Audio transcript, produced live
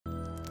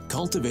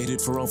Cultivated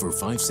for over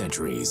 5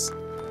 centuries,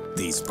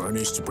 these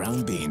burnished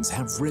brown beans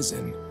have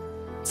risen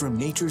from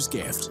nature's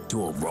gift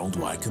to a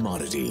worldwide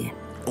commodity.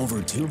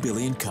 Over 2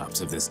 billion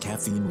cups of this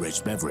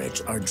caffeine-rich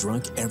beverage are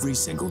drunk every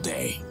single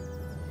day.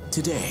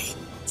 Today,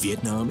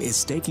 Vietnam is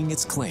staking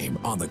its claim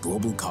on the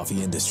global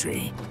coffee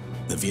industry.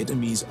 The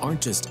Vietnamese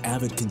aren't just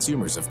avid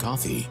consumers of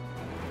coffee,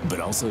 but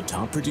also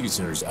top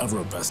producers of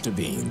Robusta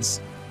beans.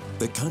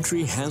 The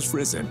country has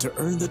risen to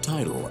earn the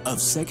title of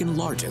second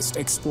largest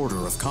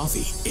exporter of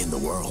coffee in the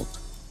world.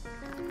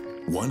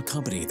 One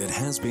company that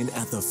has been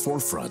at the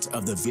forefront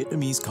of the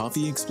Vietnamese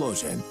coffee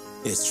explosion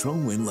is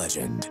Trung Nguyên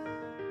Legend.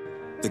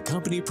 The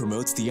company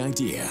promotes the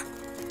idea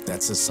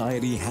that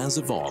society has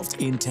evolved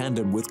in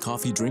tandem with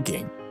coffee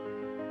drinking.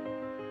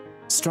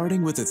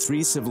 Starting with the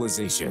 3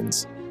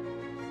 civilizations,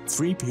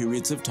 3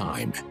 periods of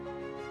time,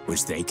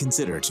 which they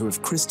consider to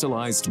have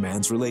crystallized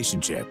man's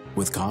relationship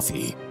with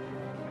coffee.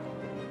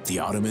 The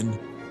Ottoman,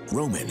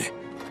 Roman,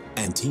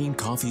 and teen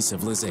coffee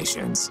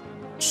civilizations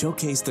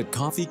showcase that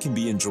coffee can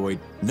be enjoyed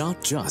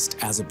not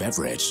just as a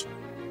beverage,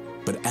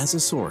 but as a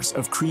source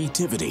of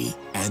creativity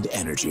and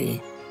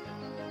energy.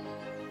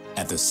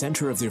 At the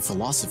center of their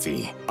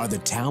philosophy are the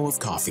Tao of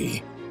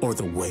Coffee, or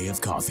the way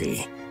of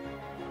coffee,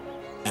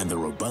 and the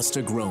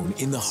Robusta grown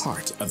in the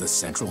heart of the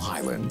Central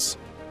Highlands.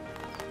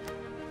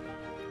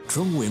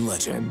 Trung Nguyên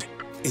Legend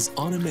is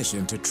on a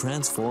mission to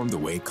transform the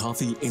way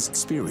coffee is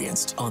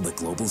experienced on the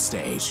global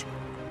stage.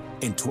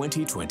 In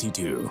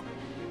 2022,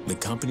 the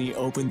company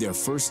opened their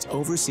first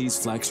overseas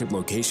flagship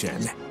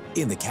location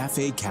in the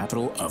cafe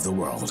capital of the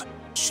world,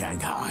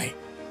 Shanghai,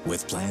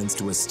 with plans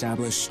to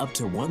establish up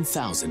to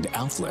 1,000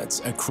 outlets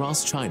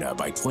across China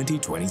by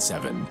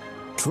 2027.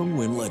 Trung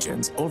Nguyên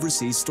Legend's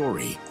overseas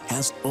story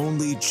has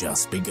only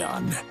just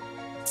begun.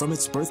 From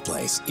its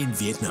birthplace in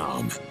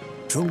Vietnam,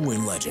 Trung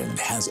Nguyên Legend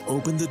has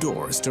opened the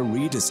doors to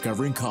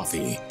rediscovering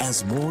coffee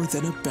as more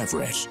than a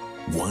beverage,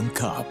 one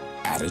cup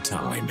at a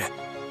time.